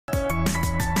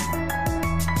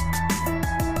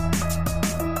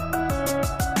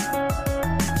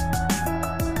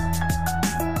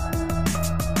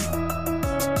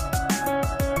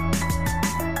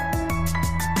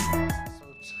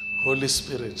Holy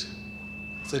Spirit,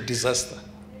 it's a disaster.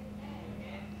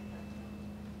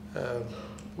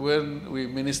 When we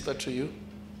minister to you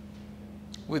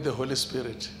with the Holy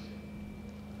Spirit,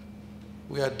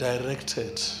 we are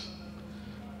directed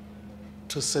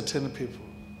to certain people.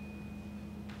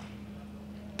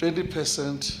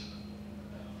 20%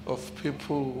 of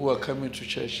people who are coming to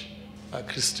church are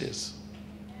Christians.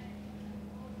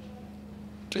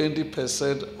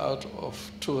 20% out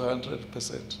of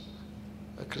 200%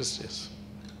 are Christians.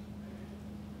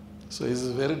 So it's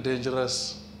very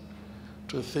dangerous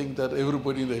to think that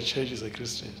everybody in the church is a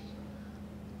Christian.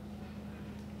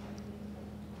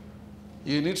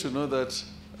 You need to know that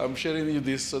I'm sharing you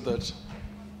this so that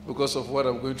because of what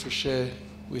I'm going to share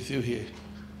with you here,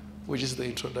 which is the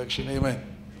introduction. Amen.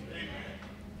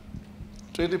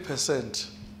 20%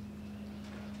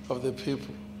 of the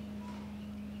people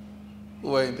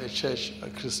who are in the church are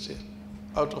Christian,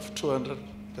 out of 200%.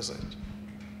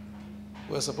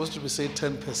 We're supposed to be saying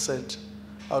 10%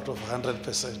 out of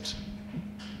 100%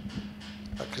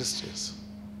 are Christians.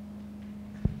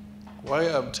 Why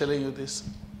I'm telling you this?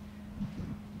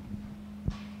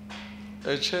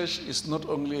 A church is not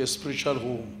only a spiritual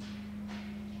home,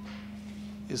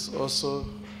 it's also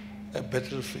a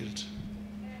battlefield.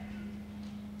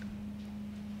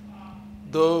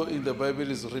 Though in the Bible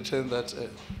is written that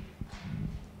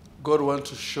God wants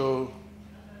to show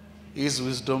his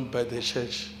wisdom by the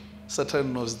church,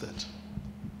 Satan knows that.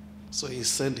 So he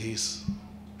sent his.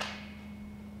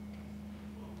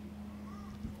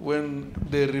 When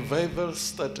the revival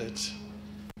started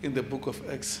in the book of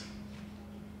Acts,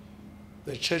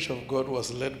 the church of God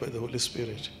was led by the Holy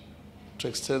Spirit to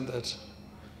extend that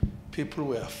people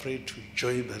were afraid to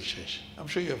join that church. I'm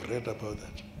sure you have read about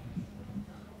that.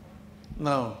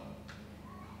 Now,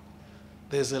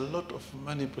 there's a lot of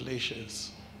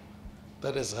manipulations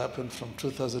that has happened from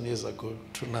 2,000 years ago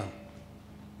to now,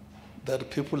 that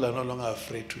people are no longer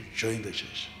afraid to join the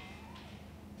church.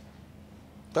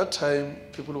 That time,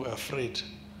 people were afraid.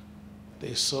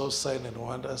 They saw signs and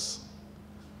wonders.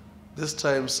 This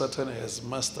time, Satan has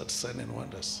mastered signs and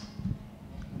wonders.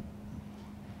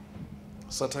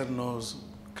 Satan knows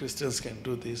Christians can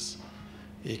do this.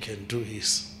 He can do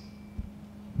his.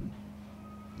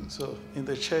 So in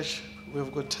the church,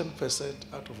 we've got 10%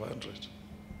 out of 100.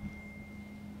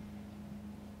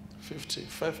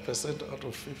 55% out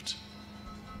of 50.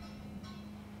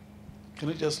 Can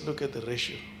you just look at the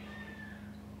ratio?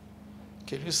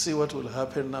 Can you see what will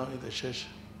happen now in the church?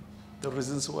 The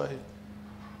reasons why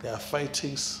there are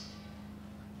fightings,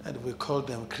 and we call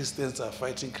them Christians are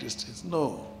fighting Christians.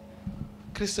 No,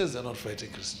 Christians are not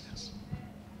fighting Christians.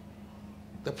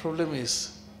 The problem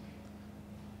is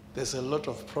there's a lot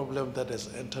of problem that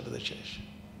has entered the church.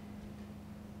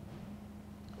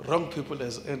 Wrong people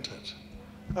has entered.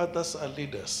 Others are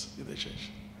leaders in the church.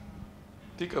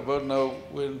 Think about now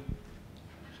when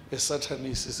a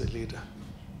satanist is a leader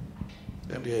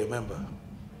and you're a member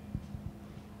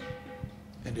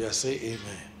and you are saying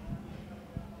amen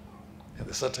and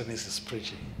the satanist is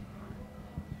preaching.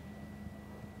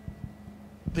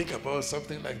 Think about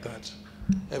something like that.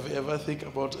 Have you ever think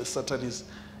about a satanist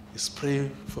is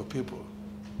praying for people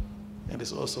and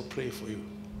is also praying for you?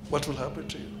 What will happen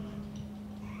to you?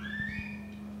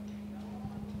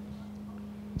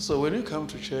 So when you come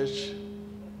to church,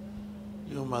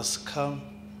 you must come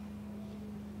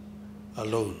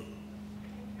alone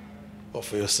or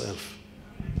for yourself.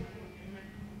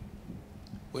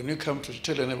 When you come to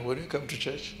tell anybody, when you come to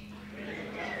church,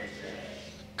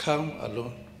 come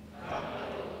alone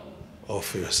or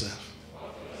for yourself.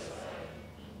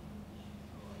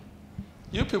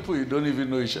 You people, you don't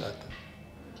even know each other.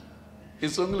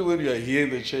 It's only when you are here in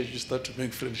the church you start to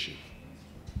make friendship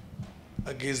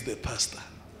against the pastor.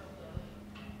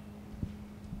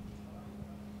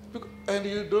 And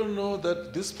you don't know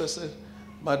that this person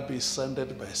might be sent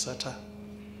by Satan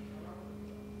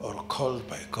or called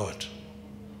by God.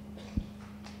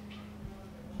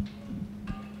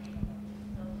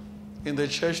 In the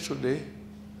church today,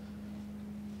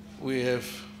 we have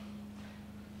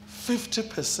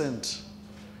 50%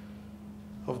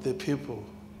 of the people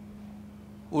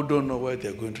who don't know why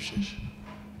they're going to church.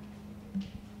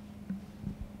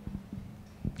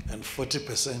 And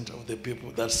 40% of the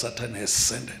people that Satan has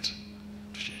sent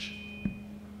to church.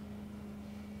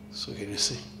 So can you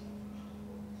see?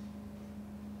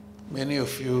 Many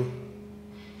of you,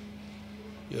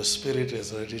 your spirit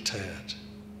is already tired.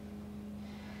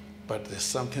 But there's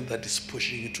something that is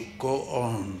pushing you to go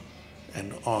on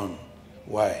and on.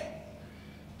 Why?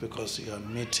 Because you are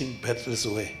meeting battles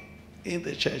away in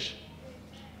the church.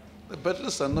 The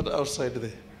battles are not outside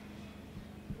there.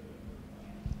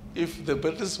 If the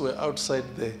battles were outside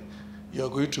there, you are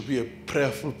going to be a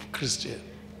prayerful Christian.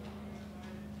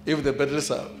 If the battles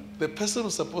are, the person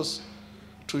who's supposed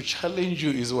to challenge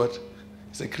you is what?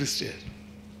 Is a Christian.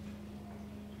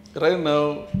 Right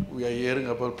now, we are hearing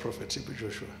about Prophet T.B.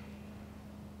 Joshua.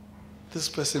 This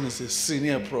person is a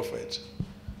senior prophet.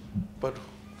 But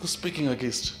who's speaking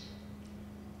against?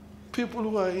 People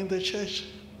who are in the church.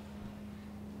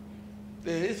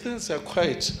 The atheists are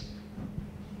quiet.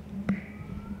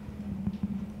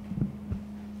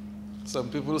 Some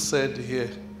people said here,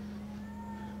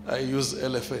 I use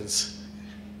elephants.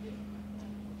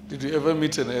 Did you ever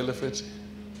meet an elephant?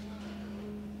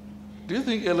 Do you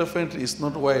think elephant is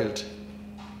not wild?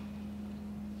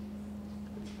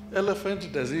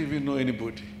 Elephant doesn't even know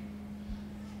anybody.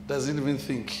 Doesn't even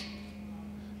think,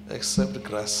 except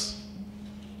grass.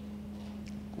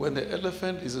 When the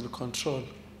elephant is in control,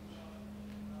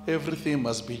 everything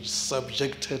must be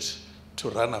subjected to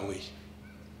run away.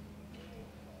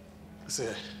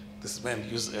 Say, this man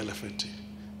used elephant.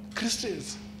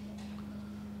 Christians.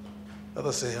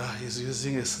 Others say, he's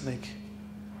using a snake.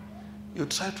 You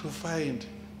try to find,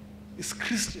 it's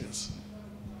Christians.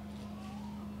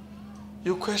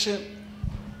 You question,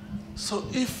 so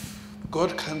if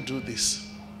God can't do this,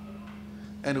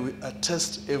 and we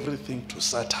attest everything to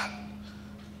Satan,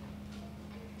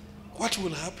 what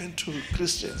will happen to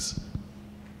Christians?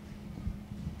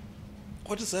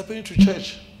 What is happening to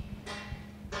church?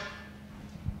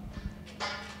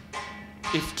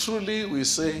 If truly we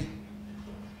say,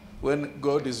 when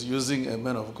God is using a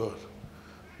man of God,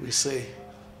 we say,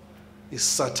 it's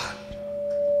Satan.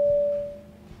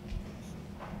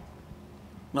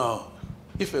 Now,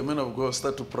 if a man of God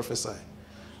starts to prophesy,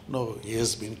 no, he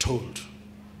has been told.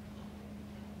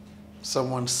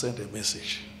 Someone sent a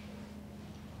message.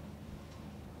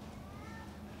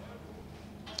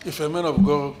 If a man of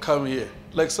God come here,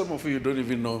 like some of you don't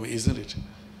even know me, isn't it?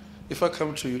 If I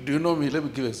come to you, do you know me? Let me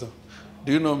give you an example.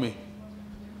 Do you know me?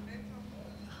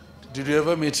 Did you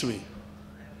ever meet me?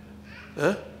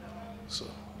 Eh?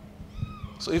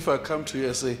 So if I come to you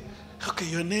and say, okay,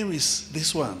 your name is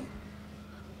this one,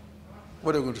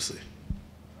 what are you going to say?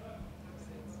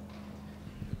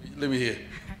 Let me hear.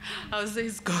 I'll say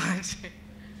it's God.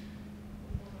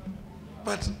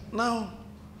 But now,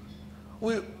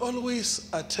 we always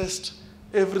attest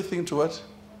everything to what?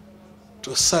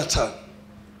 To Satan.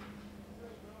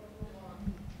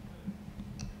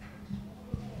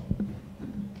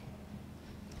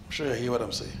 I'm sure you hear what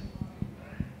I'm saying.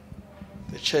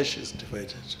 The church is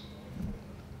divided.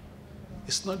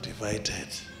 It's not divided.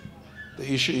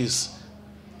 The issue is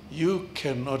you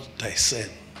cannot discern.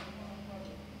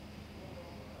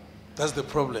 That's the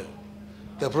problem.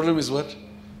 The problem is what?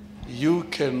 You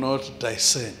cannot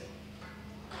discern.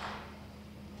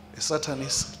 A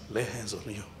Satanist lay hands on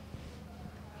you.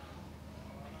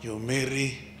 You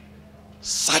marry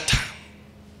Satan.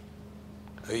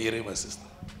 Are you hearing, my sister?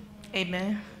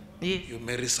 Amen. Yes. You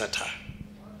marry Satan.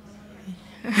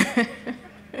 And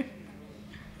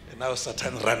now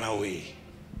Satan ran away.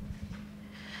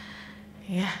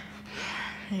 Yeah.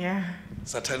 Yeah.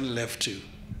 Satan left you.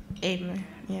 Amen.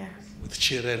 Yeah. With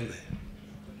children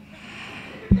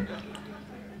there.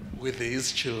 With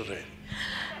his children.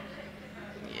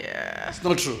 Yeah. It's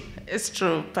not true. It's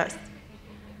true, Pastor.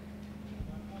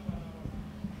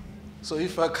 So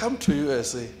if I come to you and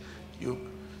say,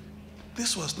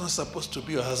 this was not supposed to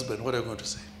be your husband, what are you going to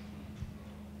say?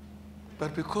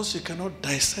 But because you cannot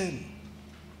discern.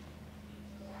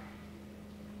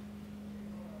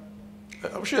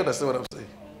 I'm sure you understand what I'm saying.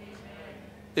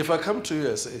 If I come to you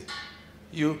and say,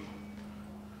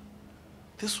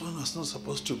 this one was not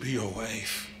supposed to be your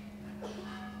wife.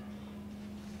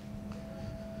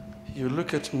 You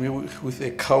look at me with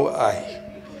a cow eye.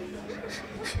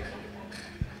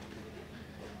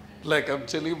 Like I'm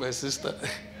telling my sister,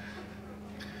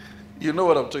 you know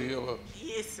what I'm talking about?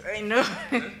 Yes, I know.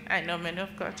 I know, man of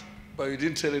God. But you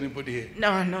didn't tell anybody here. No.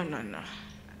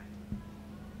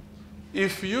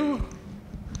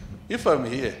 If I'm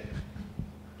here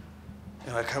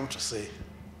and I come to say,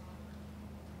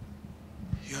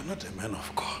 you're not a man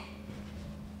of God.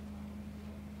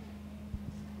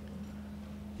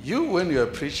 You, when you are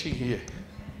preaching here,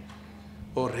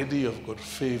 already you've got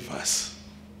favors.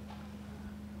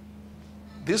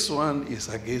 This one is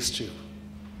against you.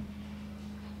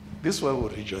 This one will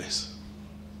rejoice.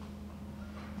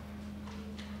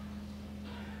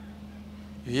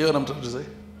 You hear what I'm trying to say?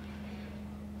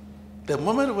 The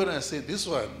moment when I say this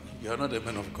one, you are not a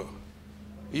man of God.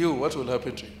 What will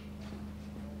happen to you?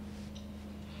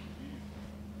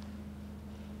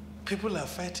 People are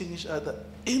fighting each other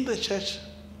in the church.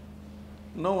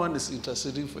 No one is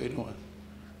interceding for anyone.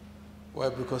 Why?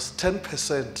 Because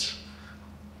 10%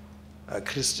 are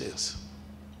Christians.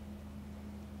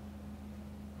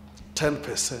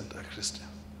 10% are Christians.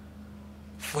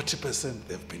 40%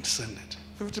 they've been sended.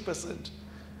 50%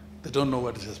 they don't know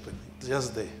what is happening. They're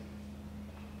just there.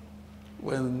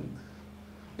 When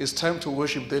it's time to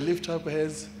worship, they lift up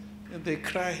heads and they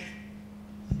cry.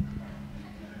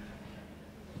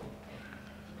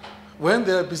 When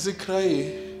they are busy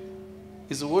crying,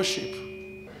 it's worship.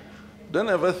 Don't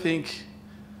ever think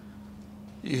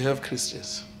you have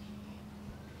Christians.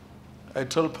 I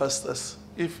told pastors,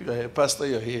 if you are a pastor,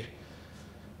 you're here.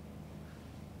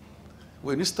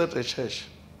 When you start a church,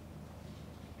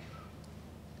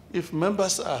 if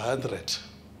members are 100,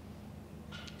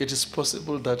 it is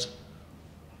possible that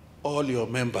all your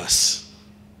members,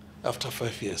 after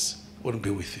 5 years, won't be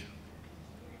with you.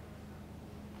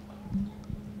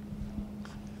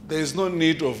 There is no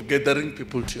need of gathering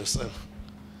people to yourself.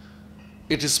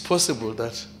 It is possible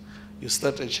that you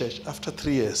start a church, after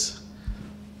 3 years,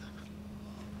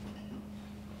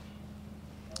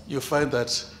 you find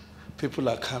that people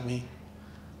are coming,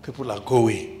 people are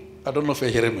going. I don't know if you're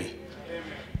hearing me.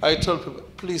 I told people,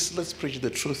 please, let's preach the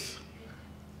truth.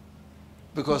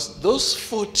 Because those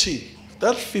 40,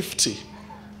 that 50,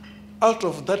 out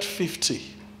of that 50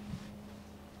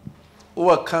 who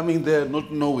are coming there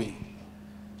not knowing,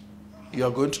 you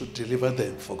are going to deliver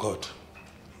them for God.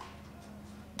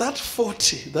 That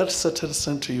 40 that Satan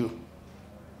sent to you,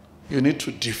 you need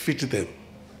to defeat them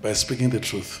by speaking the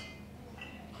truth.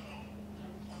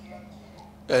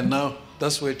 And now,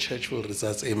 that's where church will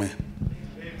result. Amen.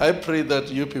 I pray that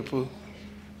you people,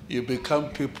 you become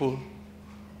people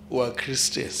who are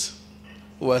Christians,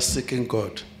 who are seeking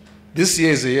God. This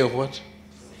year is a year of what?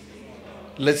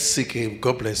 Let's seek Him.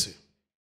 God bless you.